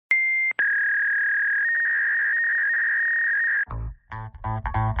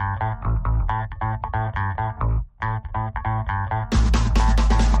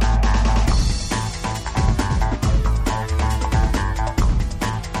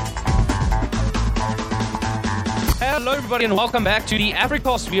Hello, everybody, and welcome back to the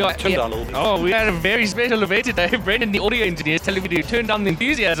AfriCast. Turn down a little bit. Oh, we had a very special event today. Brendan, the audio engineer, is telling me to turn down the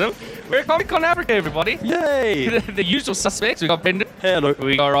enthusiasm. We're at Comic-Con Africa, everybody. Yay! The usual suspects. We got Brendan. Hello.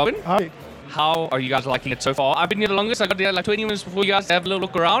 We got Robin. Hi. How are you guys liking it so far? I've been here the longest. I got there like 20 minutes before you guys to have a little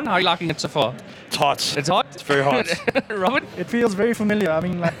look around. How are you liking it so far? It's hot. It's hot? It's very hot. Robin? It feels very familiar. I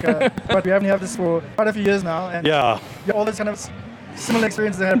mean, but we haven't had this for quite a few years now. And Yeah. all those kind of similar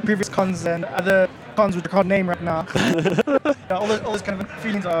experiences that had previous cons and other cons which I can't name right now. all those kind of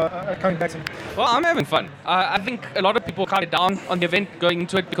feelings are coming back to me. Well, I'm having fun. I think a lot of people kind of down on the event going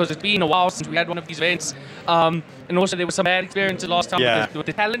into it because it's been a while since we had one of these events. And also there was some bad experiences last time with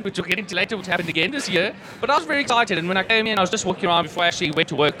the talent, which we'll get into later, which happened again this year. But I was very excited. And when I came in, I was just walking around before I actually went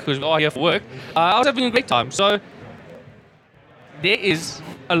to work because we are here for work. I was having a great time. So there is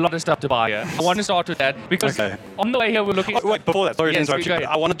a lot of stuff to buy here. I want to start with that because on the way here we're looking at... Wait, before that, sorry to interrupt you.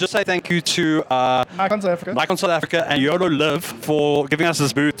 I want to just say thank you to Nikon South Africa and YOLO Live for giving us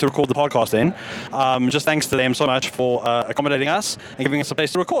this booth to record the podcast in. Just thanks to them so much for accommodating us and giving us a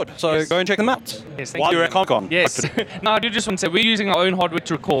place to record. So go and check them out while you're at Comic-Con. Yes. No, I do just want to say we're using our own hardware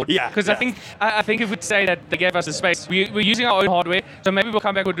to record. Yeah. Because I think if we'd say that they gave us the space, we're using our own hardware. So maybe we'll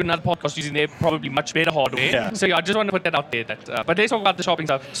come back and do another podcast using their probably much better hardware. Yeah. So I just want to put that out there. But let's talk about the shopping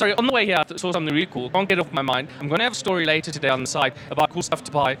stuff. Sorry, on the way here, I saw something really cool. Can't get it off my mind. I'm going to have a story later today on the site about cool stuff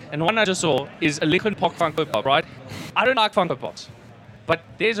to buy. And one I just saw is a Linkin Park Funko Pop, right? I don't like Funko Pops. But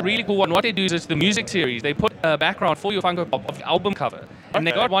there's a really cool one. What they do is the music series. They put a background for your Funko Pop of the album cover. And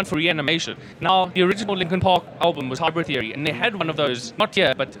they got one for reanimation. Now, the original Linkin Park album was Hybrid Theory. And they had one of those. Not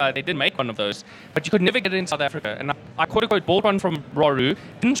here, but they did make one of those. But you could never get it in South Africa. And I quote-unquote bought one from Raru.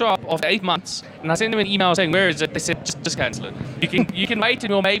 Didn't show up after 8 months. And I sent them an email saying, where is it? They said, just cancel it. You can wait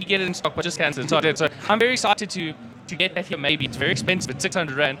and we'll maybe get it in stock, but just cancel it. So I did. So I'm very excited to get that here maybe. It's very expensive. It's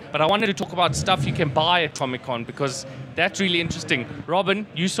 600 Rand. But I wanted to talk about stuff you can buy at Comic-Con because that's really interesting. Robin,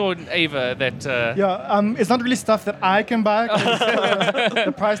 you saw in Ava that... it's not really stuff that I can buy.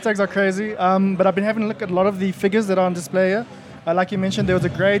 The price tags are crazy. But I've been having a look at a lot of the figures that are on display here. Like you mentioned, there was a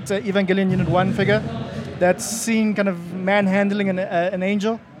great Evangelion Unit 1 figure that's seen kind of manhandling an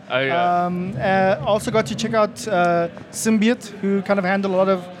angel. Oh, yeah. Also got to check out Symbiote, who kind of handle a lot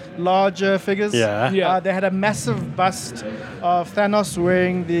of larger figures. Yeah. They had a massive bust of Thanos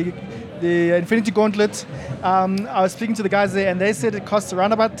wearing the Infinity Gauntlet. I was speaking to the guys there, and they said it costs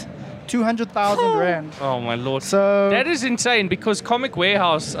around about 200,000 Rand. Oh my lord! So that is insane because Comic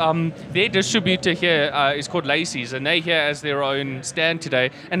Warehouse, their distributor here is called Lacey's, and they here as their own stand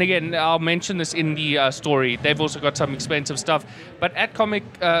today. And again, I'll mention this in the story. They've also got some expensive stuff, but at Comic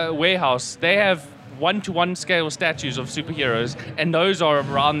Warehouse, they have 1-to-1 scale statues of superheroes, and those are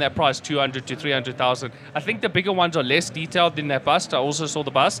around that price, 200 to 300,000. I think the bigger ones are less detailed than that bust. I also saw the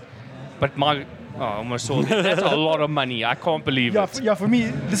bust, but I almost saw that. That's a lot of money. I can't believe it. For me,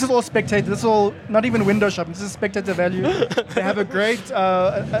 this is all spectator. This is all not even window shopping. This is spectator value. They have a great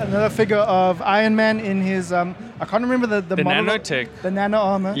another figure of Iron Man in his I can't remember the model. nanotech. The nano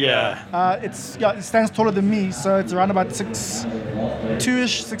armor. Yeah. It stands taller than me, so it's around about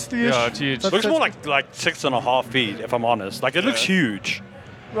 6'2"-ish, 6'3"-ish. Yeah, it's huge. It looks more like 6.5 feet, if I'm honest. Like, it looks huge.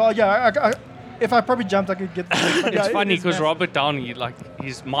 Well, yeah, if I probably jumped, I could get... It's funny because Robert Downey,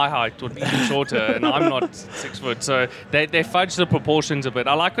 he's my height or even shorter, and I'm not 6 foot, so they fudge the proportions a bit.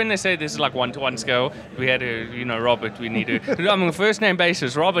 I like when they say this is like 1-to-1 scale. We had to, Robert, we need to... on a first name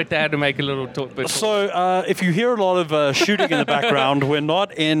basis, Robert, they had to make a little bit... So, if you hear a lot of shooting in the background, we're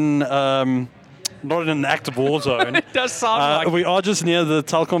not in an active war zone. It does sound like... We are just near the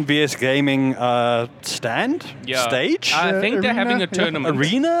Telkom VS Gaming stage. I think they're having a tournament.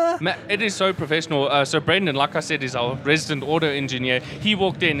 Arena? It is so professional. So Brendan, like I said, is our resident auto engineer. He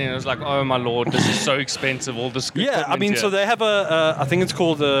walked in and it was like, oh my lord, this is so expensive, all this Yeah, I mean, here. so they have I think it's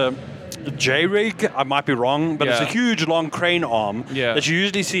called J-rig, I might be wrong, but it's a huge long crane arm that you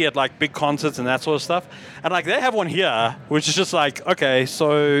usually see at like big concerts and that sort of stuff. And like they have one here, which is just like, okay,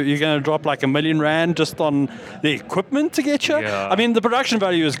 so you're going to drop like 1 million Rand just on the equipment to get you? Yeah. I mean, the production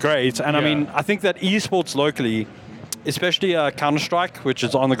value is great. And I mean, I think that esports locally, especially Counter-Strike, which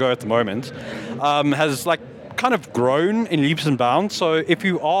is on the go at the moment, has like kind of grown in leaps and bounds. So if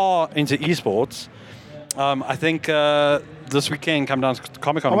you are into esports, I think this weekend come down to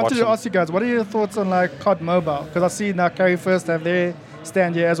Comic-Con. I wanted to ask you guys, what are your thoughts on like COD Mobile? Because I see now Carry First have their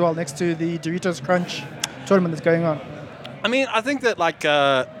stand here as well next to the Doritos Crunch tournament that's going on. I mean, I think that like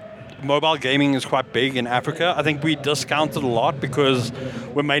mobile gaming is quite big in Africa. I think we discount it a lot because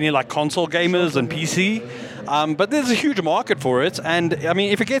we're mainly like console gamers and PC. But there's a huge market for it. And I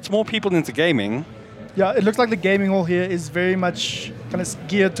mean, if it gets more people into gaming... Yeah, it looks like the gaming hall here is very much kind of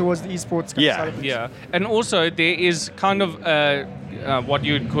geared towards the esports kind of side of things. Yeah, and also there is kind of what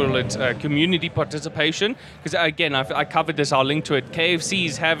you would call it community participation, because again I covered this, I'll link to it. KFC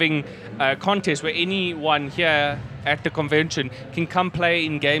is having a contest where anyone here at the convention can come play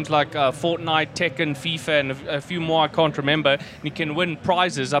in games like Fortnite, Tekken, FIFA, and a few more I can't remember. And you can win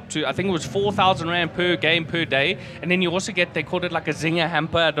prizes up to, I think it was 4,000 Rand per game per day. And then you also get, they called it like a Zinger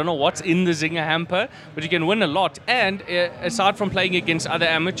hamper. I don't know what's in the Zinger hamper, but you can win a lot. And aside from playing against other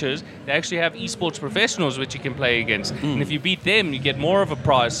amateurs, they actually have esports professionals which you can play against. And if you beat them, you get more of a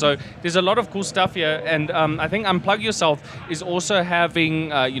prize. So there's a lot of cool stuff here. And I think Unplug Yourself is also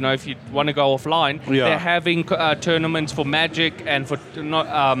having, if you want to go offline, they're having tournaments for Magic and for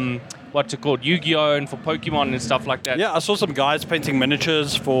what's it called, Yu-Gi-Oh! And for Pokemon and stuff like that. Yeah, I saw some guys painting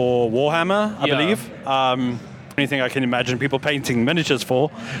miniatures for Warhammer, I believe. Anything I can imagine people painting miniatures for.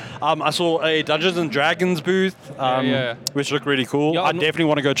 I saw a Dungeons and Dragons booth, which looked really cool. I definitely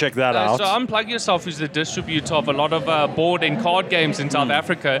want to go check that out. So Unplug Yourself is the distributor of a lot of board and card games in South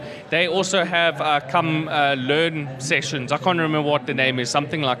Africa. They also have come learn sessions. I can't remember what the name is,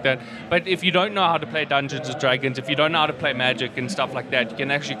 something like that. But if you don't know how to play Dungeons and Dragons, if you don't know how to play Magic and stuff like that, you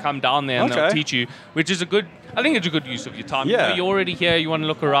can actually come down there and they'll teach you, which is I think it's a good use of your time. Yeah. You're already here, you want to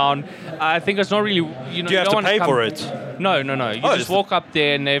look around. I think it's not really, Do you have to pay for it? No. You just walk up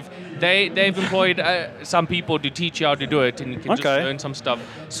there and they've employed some people to teach you how to do it, and you can just learn some stuff.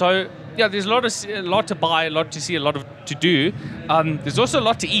 So yeah, there's a lot to buy, a lot to see, a lot to do. There's also a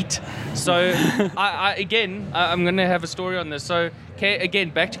lot to eat. So I'm going to have a story on this. So again,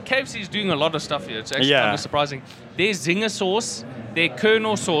 back to KFC is doing a lot of stuff here. It's actually kind of surprising. There's Zinger sauce, their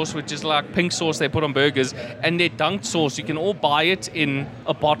Colonel sauce, which is like pink sauce they put on burgers, and their dunked sauce. You can all buy it in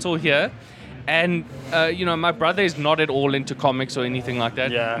a bottle here. And, my brother is not at all into comics or anything like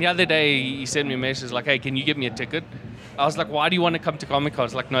that. Yeah. The other day, he sent me a message like, hey, can you get me a ticket? I was like, why do you want to come to Comic-Con? I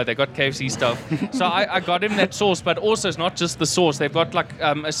was like, no, they got KFC stuff. So I got him that sauce, but also it's not just the sauce. They've got like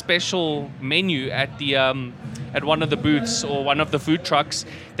a special menu at the at one of the booths or one of the food trucks.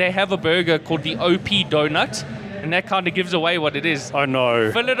 They have a burger called the OP Donut, and that kind of gives away what it is. Oh,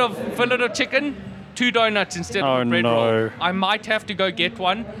 no. Fillet of chicken, 2 donuts instead of a bread roll. I might have to go get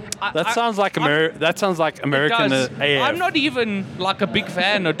one. That sounds like American AF. I'm not even like a big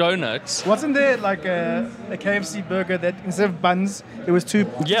fan of donuts. Wasn't there like a KFC burger that instead of buns, it was 2...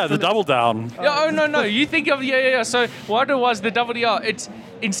 Yeah, the double down. No. You think of, So what it was, the double DR, it's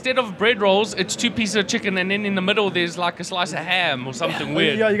instead of bread rolls, it's 2 pieces of chicken, and then in the middle there's like a slice of ham or something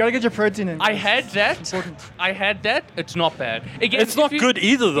weird. Yeah, you gotta get your protein in. I had that. It's not bad. Again, it's not good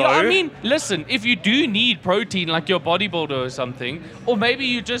either, though. Yeah, I mean, listen, if you do need protein, like you're a bodybuilder or something, or maybe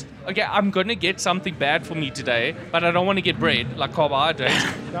you just, I'm gonna get something bad for me today, but I don't want to get bread, like carbohydrates.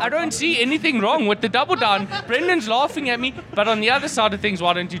 I don't see anything wrong with the double down. Brendan's laughing at me, but on the other side of things,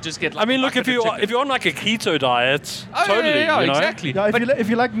 why don't you just get like if you're on like a keto diet, totally. Yeah, exactly. Yeah, if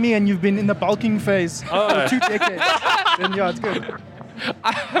you're like me and you've been in the bulking phase for 2 decades, then it's good.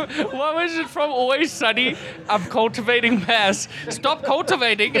 What was it from Always Sunny? I'm cultivating mass. Stop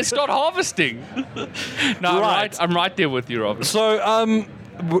cultivating and start harvesting. No, I'm right there with you, Robert. So,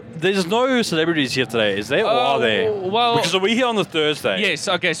 there's no celebrities here today, is there? Or are there? Well, because we're here on the Thursday. Yes,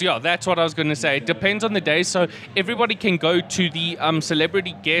 okay, so that's what I was going to say. It depends on the day. So everybody can go to the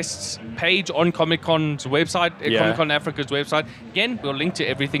celebrity guests page on Comic-Con's website, Comic-Con Africa's website. Again, we'll link to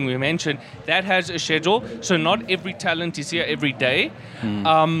everything we mentioned. That has a schedule, so not every talent is here every day.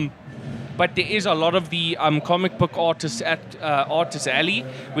 But there is a lot of the comic book artists at Artist Alley,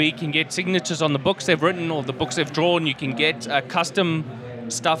 where you can get signatures on the books they've written or the books they've drawn. You can get custom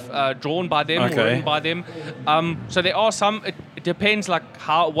stuff drawn by them or written by them. So there are some. It depends, like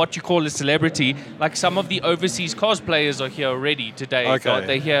what you call a celebrity. Like some of the overseas cosplayers are here already today. Okay.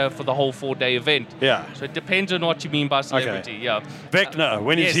 They're here for the whole 4-day event. Yeah. So it depends on what you mean by celebrity. Okay. Yeah. Vecna,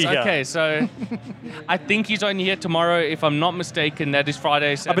 when is he here? Okay, so I think he's only here tomorrow, if I'm not mistaken. That is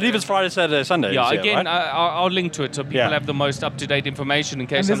Friday, Saturday. I believe it's Friday, Saturday, Sunday. Yeah, again, right? I'll link to it so people have the most up-to-date information in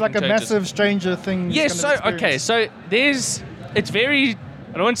case and there's like a changes. massive Stranger Things. Yes, so it's very,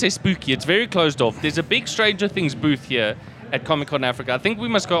 I don't want to say spooky, it's very closed off. There's a big Stranger Things booth here at Comic-Con Africa. I think we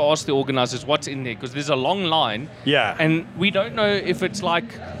must go ask the organizers what's in there, because there's a long line. Yeah. And we don't know if it's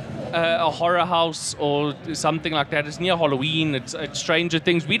like a horror house or something like that. It's near Halloween, it's Stranger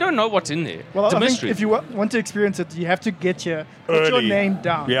Things. We don't know what's in there. Well, it's a I mystery. think if you want to experience it, you have to get here, put your early. name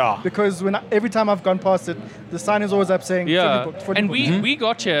down. Yeah. Because every time I've gone past it, the sign is always up saying fully booked, fully and booked. we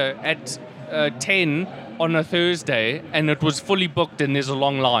got here at 10 on a Thursday and it was fully booked and there's a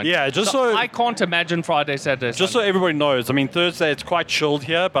long line. Yeah, so I can't imagine Friday, Saturday, Just Sunday. so everybody knows, I mean, Thursday it's quite chilled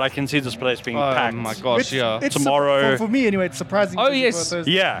here, but I can see this place being packed. Oh my gosh, It's Tomorrow. for me anyway, it's surprising. Oh, especially yes. for a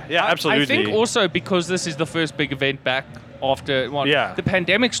Thursday. Yeah, absolutely. I think also because this is the first big event back after the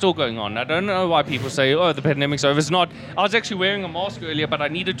pandemic's still going on. I don't know why people say, oh, the pandemic's over. It's not. I was actually wearing a mask earlier, but I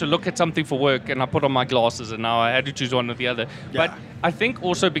needed to look at something for work, and I put on my glasses, and now I had to choose one or the other. Yeah. But I think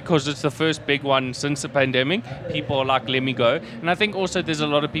also because it's the first big one since the pandemic, people are like, let me go. And I think also there's a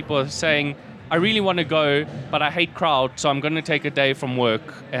lot of people saying, I really want to go, but I hate crowd, so I'm going to take a day from work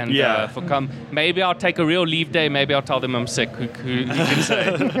and for come. Maybe I'll take a real leave day. Maybe I'll tell them I'm sick. Who can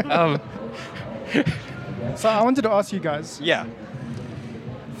say? So I wanted to ask you guys, Yeah.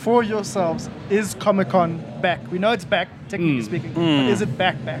 for yourselves, is Comic-Con back? We know it's back, technically speaking, but is it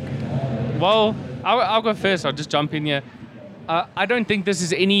back? Well, I'll go first. I'll just jump in here. I don't think this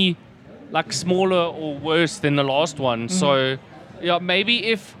is any like smaller or worse than the last one. So, yeah, maybe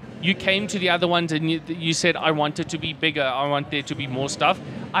if you came to the other ones and you said, I want it to be bigger, I want there to be more stuff.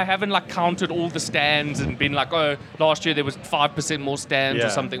 I haven't like counted all the stands and been like, oh, last year there was 5% more stands or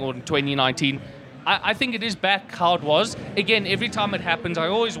something, or in 2019. I think it is back how it was. Again, every time it happens, I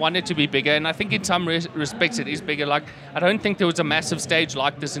always want it to be bigger, and I think in some respects it is bigger. Like, I don't think there was a massive stage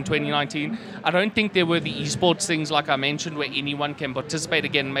like this in 2019. I don't think there were the esports things like I mentioned where anyone can participate.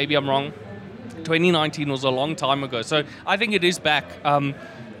 Again, maybe I'm wrong. 2019 was a long time ago. So I think it is back.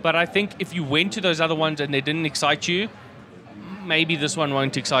 But I think if you went to those other ones and they didn't excite you, maybe this one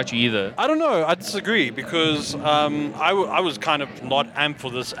won't excite you either. I don't know. I disagree because I was kind of not amped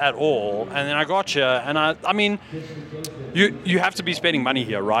for this at all, and then I got here, and I mean, you have to be spending money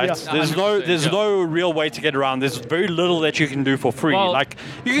here, right? Yeah. There's no real way to get around. There's very little that you can do for free. Well, like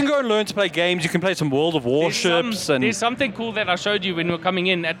you can go and learn to play games. You can play some World of Warships, there's something cool that I showed you when we were coming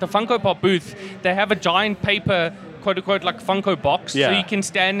in at the Funko Pop booth. They have a giant paper, quote unquote, like Funko box, so you can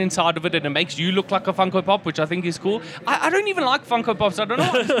stand inside of it and it makes you look like a Funko Pop, which I think is cool. I don't even like Funko Pops. I don't know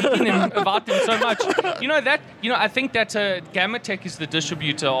why I'm speaking about them so much. I think that Gamatech is the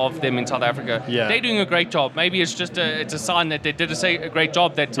distributor of them in South Africa. Yeah. They're doing a great job. Maybe it's just it's a sign that they did a great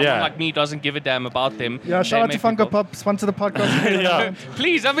job that someone like me doesn't give a damn about them. Yeah, shout out to Funko Pop, sponsor the podcast.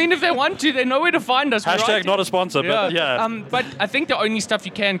 Please, I mean, if they want to, they know where to find us. Hashtag not a sponsor, but yeah. But I think the only stuff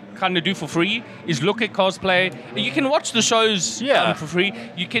you can kind of do for free is look at cosplay. You can watch the shows for free.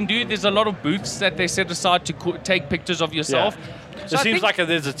 You can there's a lot of booths that they set aside to take pictures of yourself. So It seems like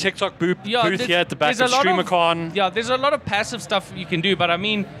there's a TikTok booth here at the back of there's a lot StreamerCon. There's a lot of passive stuff you can do, but I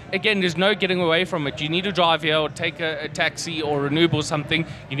mean, again, there's no getting away from it. You need to drive here or take a taxi or an Uber or something.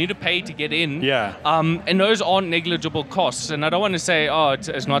 You need to pay to get in. Yeah. And those aren't negligible costs. And I don't want to say,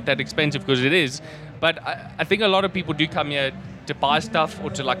 it's not that expensive, because it is. But I think a lot of people do come here to buy stuff or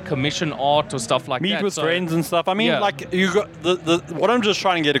to like commission art or stuff like that. Meet with friends and stuff. I mean, like you got what I'm just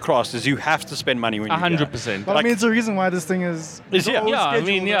trying to get across is you have to spend money when you 100%. Well, I mean, it's the reason why this thing is here. Yeah, I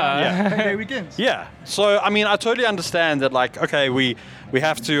mean, Payday weekends. Yeah. So I mean, I totally understand that. Like, okay, we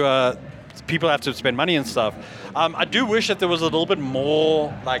have to. People have to spend money and stuff. I do wish that there was a little bit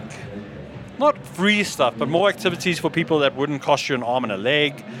more like. Not free stuff, but more activities for people that wouldn't cost you an arm and a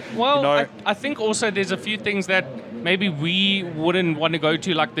leg. Well, I think also there's a few things that maybe we wouldn't want to go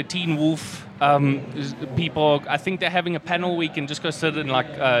to, like the Teen Wolf people. I think they're having a panel where you can just go sit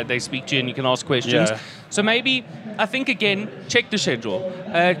and they speak to you and you can ask questions. Yeah. So maybe, I think again, check the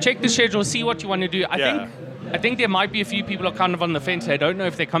schedule. See what you want to do. I think there might be a few people who are kind of on the fence. They don't know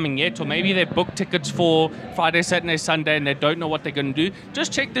if they're coming yet, or maybe they've booked tickets for Friday, Saturday, Sunday, and they don't know what they're going to do.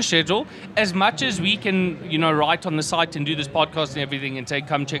 Just check the schedule. As much as we can, write on the site and do this podcast and everything and say,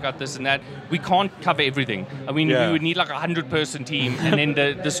 come check out this and that, we can't cover everything. I mean, we would need like a 100-person team, and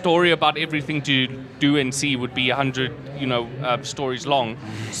then the story about everything to do and see would be 100, stories long.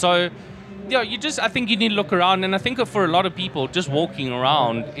 So... Yeah, I think you need to look around, and I think for a lot of people, just walking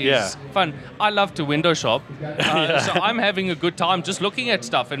around is fun. I love to window shop, so I'm having a good time just looking at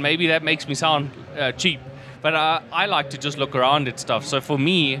stuff, and maybe that makes me sound cheap, but I like to just look around at stuff. So for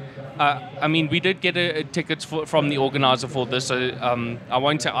me, I mean, we did get tickets from the organizer for this, so I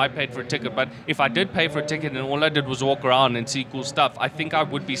won't say I paid for a ticket, but if I did pay for a ticket and all I did was walk around and see cool stuff, I think I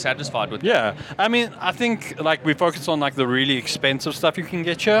would be satisfied with that. Yeah, I mean, I think like we focus on like the really expensive stuff you can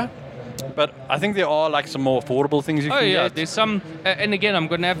get here. But I think there are like some more affordable things you can get. There's some, and again, I'm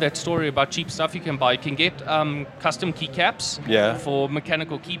going to have that story about cheap stuff you can buy. You can get custom keycaps for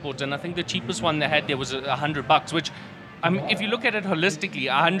mechanical keyboards, and I think the cheapest one they had there was $100, which, if you look at it holistically,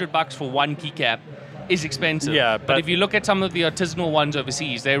 $100 for one keycap is expensive. Yeah, but but if you look at some of the artisanal ones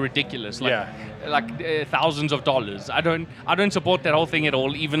overseas, they're ridiculous. Like thousands of dollars. I don't support that whole thing at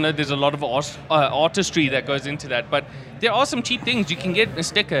all, even though there's a lot of artistry that goes into that. But there are some cheap things. You can get a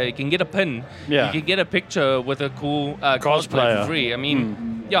sticker, you can get a pin, you can get a picture with a cool cosplay for free. I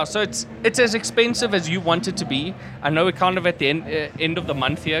mean, yeah. So it's as expensive as you want it to be. I know we're kind of at the end of the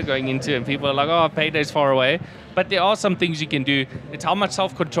month here, going into, and people are like, oh, payday's far away. But there are some things you can do. It's how much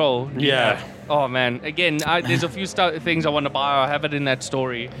self-control. Yeah. Oh man. Again, there's a few things I want to buy. I have it in that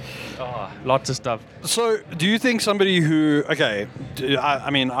story. Oh, lots of stuff. So, do you think somebody who, I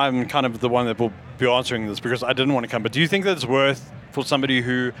mean, I'm kind of the one that will be answering this because I didn't want to come, but do you think that it's worth for somebody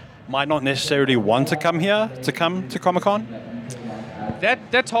who might not necessarily want to come here to come to Comic-Con?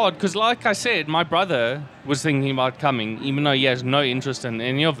 That's hard because, like I said, my brother was thinking about coming, even though he has no interest in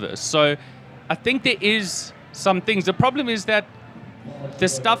any of this. So, I think there is some things. The problem is that the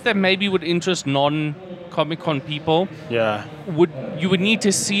stuff that maybe would interest non-Comic-Con people, you would need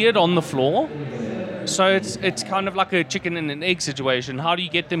to see it on the floor. So it's kind of like a chicken and an egg situation. How do you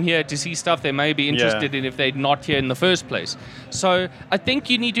get them here to see stuff they may be interested in if they're not here in the first place? So I think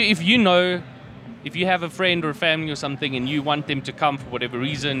you need to, if you have a friend or a family or something and you want them to come for whatever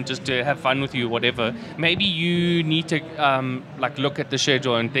reason, just to have fun with you, whatever, maybe you need to look at the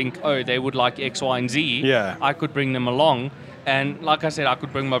schedule and think, oh, they would like X, Y, and Z. Yeah. I could bring them along. And like I said, I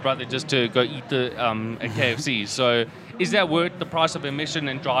could bring my brother just to go eat at KFC. So is that worth the price of admission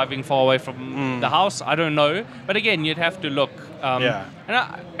and driving far away from the house? I don't know. But again, you'd have to look. And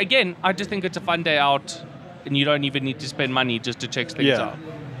I just think it's a fun day out and you don't even need to spend money just to check things out.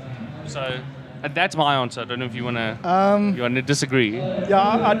 So that's my answer. I don't know if you want to disagree.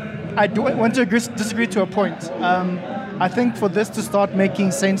 Yeah, I do want to disagree to a point. I think for this to start making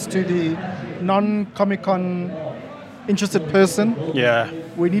sense to the non-Comic-Con interested person,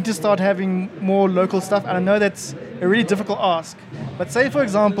 we need to start having more local stuff. And I know that's a really difficult ask. But say, for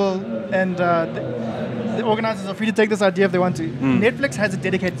example, and the organizers are free to take this idea if they want to. Netflix has a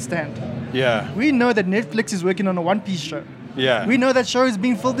dedicated stand. Yeah. We know that Netflix is working on a One Piece show. Yeah. We know that show is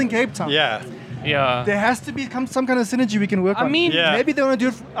being filmed in Cape Town. Yeah. Yeah. There has to be some kind of synergy we can work on. I mean, maybe they want to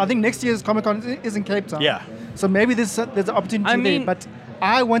do it. I think next year's Comic-Con is in Cape Town. Yeah. So maybe there's an opportunity there. But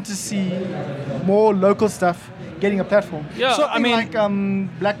I want to see more local stuff getting a platform. Yeah. So I mean, like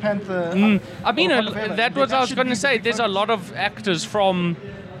Black Panther. That was I was going to say. There's a lot of actors from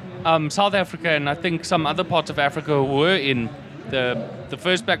South Africa and I think some other parts of Africa who were in the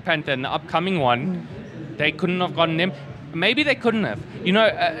first Black Panther and the upcoming one. They couldn't have gotten them. Maybe they couldn't have. You know,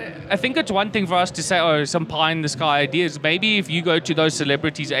 I think it's one thing for us to say, oh, some pie-in-the-sky ideas. Maybe if you go to those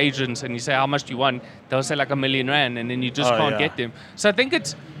celebrities' agents and you say, how much do you want? They'll say like R1 million, and then you just can't get them. So I think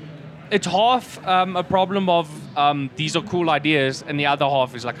it's half a problem of these are cool ideas, and the other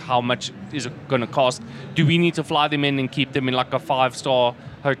half is like, how much is it going to cost? Do we need to fly them in and keep them in like a 5-star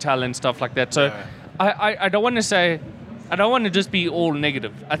hotel and stuff like that? So I don't want to say, I don't want to just be all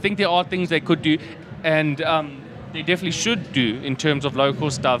negative. I think there are things they could do, and they definitely should do in terms of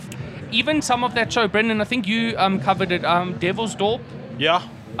local stuff. Even some of that show, Brendan, I think you covered it, Devil's Dorp. Yeah.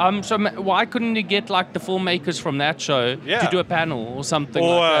 So why couldn't you get like the filmmakers from that show to do a panel or something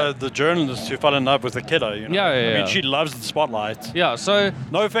or like that? The journalist who fell in love with the kiddo, you know? I mean, she loves the spotlight. Yeah, so...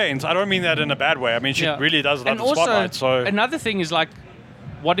 No offense, I don't mean that in a bad way. I mean, she really does love the spotlight. So another thing is like,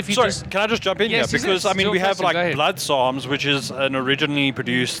 what if you can I just jump in here? Because, I mean, we have like Blood Psalms, which is an originally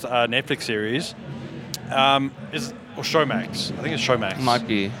produced Netflix series. Or Showmax. I think it's Showmax. Might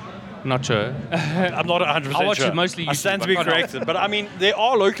be. Not sure. I'm not 100% sure. I watch it mostly YouTube. I stand to be corrected. But I mean, there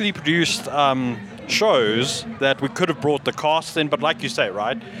are locally produced shows that we could have brought the cast in. But like you say,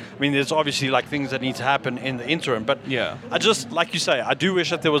 right? I mean, there's obviously like things that need to happen in the interim. But I just, like you say, I do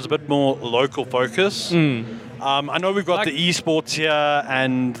wish that there was a bit more local focus. I know we've got the esports here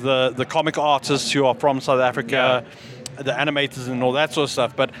and the comic artists who are from South Africa. The animators and all that sort of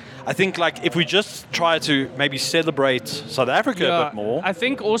stuff, but I think like if we just try to maybe celebrate South Africa a bit more. I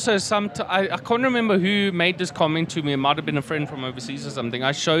think also I can't remember who made this comment to me. It might have been a friend from overseas or something.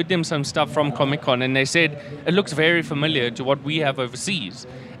 I showed them some stuff from Comic-Con and they said it looks very familiar to what we have overseas.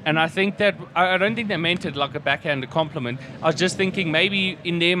 And I think that I don't think they meant it like a backhanded compliment. I was just thinking maybe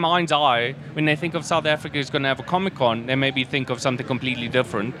in their mind's eye, when they think of South Africa is going to have a Comic-Con, they maybe think of something completely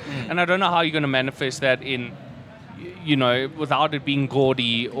different. And I don't know how you're going to manifest that in, you know, without it being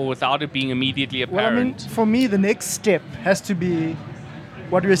gaudy or without it being immediately apparent. Well, I mean, for me, the next step has to be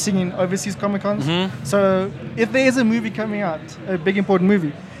what we're seeing in overseas Comic-Cons. So if there is a movie coming out, a big important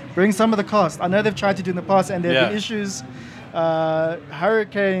movie, bring some of the cast. I know they've tried to do in the past and there have been issues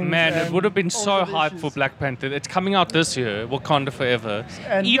hurricanes. Man, it and would have been all so sorts of hyped issues. for Black Panther. It's coming out this year, Wakanda Forever.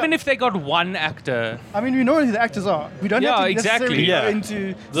 And Even if they got one actor, I mean, we know who the actors are. We don't Yeah, have to exactly. necessarily go Yeah.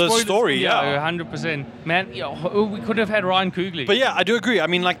 into The spoilers. story, yeah. 100%. Man, we could have had Ryan Coogler. But yeah, I do agree. I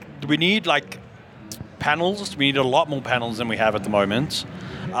mean, like, we need like panels. We need a lot more panels than we have at the moment.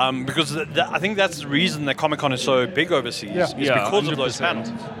 Because I think that's the reason that Comic-Con is so big overseas. Yeah. Is Yeah, because of those 100%. panels.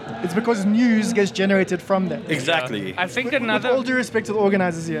 It's because news gets generated from that. Exactly. I think With another. all due respect to the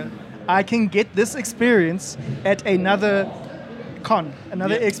organizers here, I can get this experience at another con,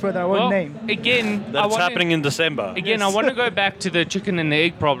 another expo that I won't well, name. again, I That's wanna- happening in December. Again, Yes. I want to go back to the chicken and the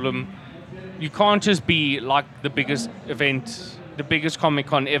egg problem. You can't just be like the biggest event, the biggest Comic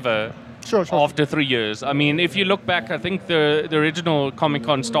Con ever. Sure. After 3 years. I mean, if you look back, I think the original Comic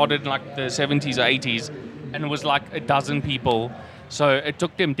Con started in like the 70s or 80s, and it was like a dozen people. So it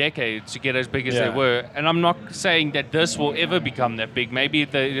took them decades to get as big as they Yeah. were. And I'm not saying that this will ever become that big. Maybe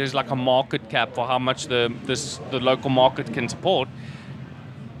there's like a market cap for how much the local market can support.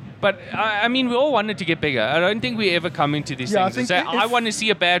 But I mean, we all wanted to get bigger. I don't think we ever come into these Yeah, I things and say, think I if- want to see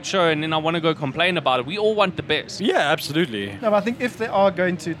a bad show and then I want to go complain about it. We all want the best. Yeah, absolutely. No, but I think if they are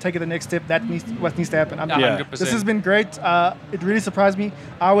going to take it the next step, that needs what needs to happen. 100%. This has been great. It really surprised me.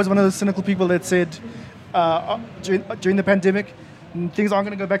 I was one of those cynical people that said during the pandemic, things aren't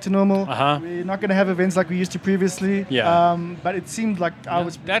going to go back to normal. Uh-huh. We're not going to have events like we used to previously. Yeah. But it seemed like I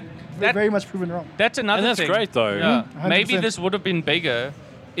was That very much proven wrong. That's another And that's thing. great, though. Yeah. 100%. Maybe this would have been bigger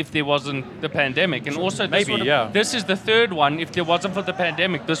if there wasn't the pandemic. And also, this Maybe, would have- yeah. this is the third one. If there wasn't for the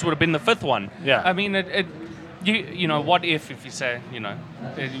pandemic, this would have been the fifth one. Yeah. I mean, you know, what if you say, you know,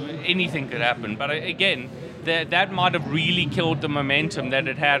 anything could happen. But again, that might have really killed the momentum that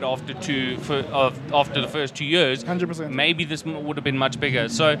it had after the first 2 years. 100%. Maybe this would have been much bigger.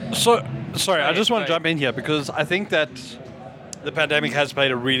 So Sorry, I just want Right. to jump in here because I think that the pandemic has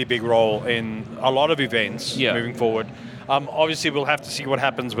played a really big role in a lot of events Yeah. moving forward. Obviously, we'll have to see what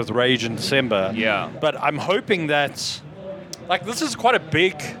happens with Rage in December. Yeah. But I'm hoping that, like, this is quite a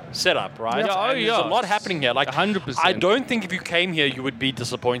big setup, right? Yeah, oh, And there's yeah. a lot happening here. Like, 100%. I don't think if you came here, you would be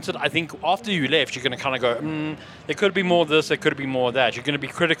disappointed. I think after you left, you're going to kind of go, there could be more of this, there could be more of that. You're going to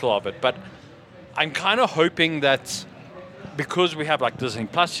be critical of it. But I'm kind of hoping that because we have like Disney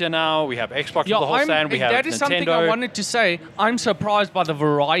Plus here now, we have Xbox with the whole stand, we have that is Nintendo. something I wanted to say. I'm surprised by the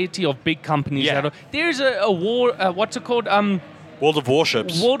variety of big companies. Yeah. That are, there's a war. What's it called? World of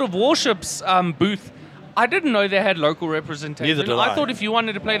Warships. World of Warships booth. I didn't know they had local representation. Neither did I. thought if you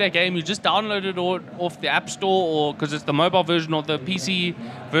wanted to play that game, you just download it off the App Store, or because it's the mobile version or the PC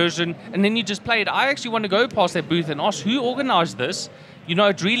version, and then you just play it. I actually want to go past that booth and ask who organized this. You know,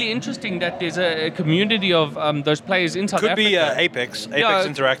 it's really interesting that there's a community of those players in South Could Africa. be Apex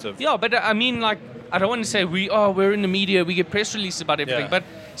Interactive. Yeah, but I mean, like, I don't want to say we're in the media, we get press releases about everything, Yeah. but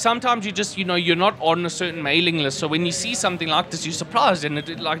sometimes you just, you're not on a certain mailing list. So when you see something like this, you're surprised and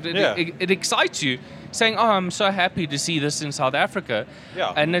it excites you, saying, "Oh, I'm so happy to see this in South Africa."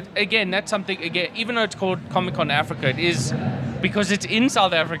 Yeah. And that's something. Again, even though it's called Comic Con Africa, it is because it's in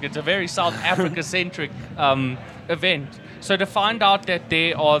South Africa. It's a very South Africa centric event. So to find out that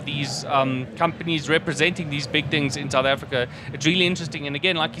there are these companies representing these big things in South Africa, it's really interesting. And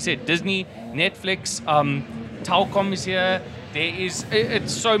again, like you said, Disney, Netflix, Telkom is here. There is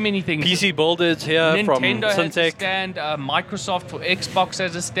it's so many things. PC Builders here from Nintendo has a Syntec. stand. Microsoft for Xbox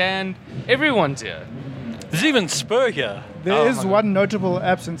has a stand. Everyone's here. There's even Spur here. There is my God. one notable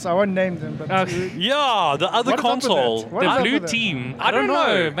absence. I won't name them, but Yeah, the other What is up with console. that? What The is up blue with that? team. I don't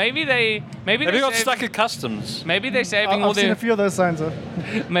know. Maybe they got stuck at customs. Maybe they're saving all I've seen their a few of those signs.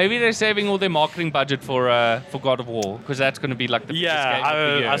 maybe they're saving all their marketing budget for God of War, because that's going to be like the biggest game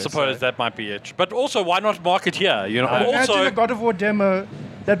of the year. I suppose so. that might be it. But also, why not market here? You know, Imagine also a God of War demo.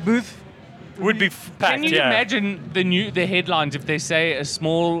 That booth. would be packed. Can you imagine the headlines if they say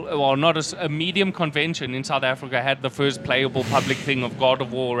a medium convention in South Africa had the first playable public thing of God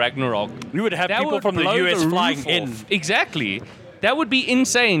of War Ragnarok? We would have That people would from the blow US roof flying off. in. Exactly. That would be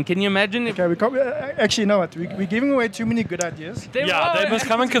insane. Can you imagine if Okay, we can't, actually, you know what? We're giving away too many good ideas. Yeah, they must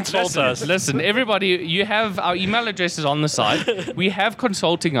come and consult us. Listen, everybody, you have our email addresses on the site. We have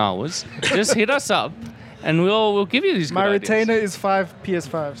consulting hours. Just hit us up, and we'll give you these. My good ideas. retainer is 5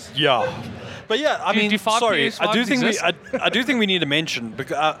 PS5s. Yeah. But yeah, I mean, 55 sorry, I do PS5s think exist? I do think we need to mention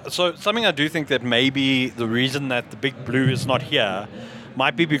because so something I do think that maybe the reason that the Big Blue is not here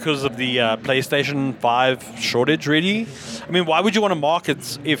might be because of the PlayStation 5 shortage. Really, I mean, why would you want to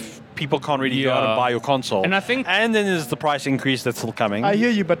market if people can't really go out and Yeah. buy your console? And I think- and then there's the price increase that's still coming. I hear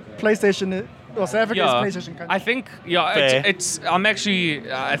you, but PlayStation Well, South Africa Yeah, is PlayStation country. I think Fair. I'm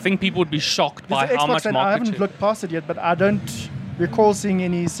actually I think people would be shocked by There's how Xbox much and I market haven't share. looked past it yet, but I don't recall seeing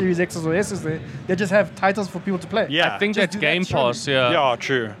any Series X's or S's there. They just have titles for people to play. Yeah. I think Just that's do that, Game surely. Pass. Yeah. Yeah,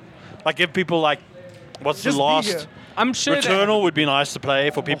 true. Like give people like, what's Just the be last? here. I'm sure Returnal would be nice to play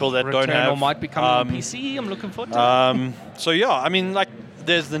for people that don't have. Returnal might be coming on PC. I'm looking forward to it. So yeah, I mean, like,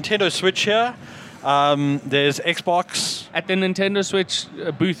 there's Nintendo Switch here. There's Xbox. At the Nintendo Switch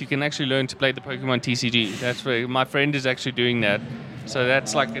booth, you can actually learn to play the Pokemon TCG. That's where my friend is actually doing that. So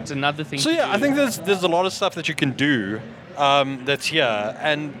that's like it's another thing. So to yeah, do. I think there's a lot of stuff that you can do that's here,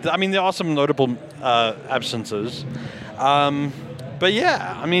 and I mean there are some notable absences. But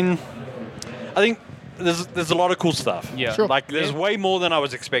yeah, I mean, I think there's a lot of cool stuff. Yeah. Sure. Like there's Yeah. way more than I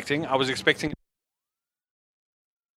was expecting. I was expecting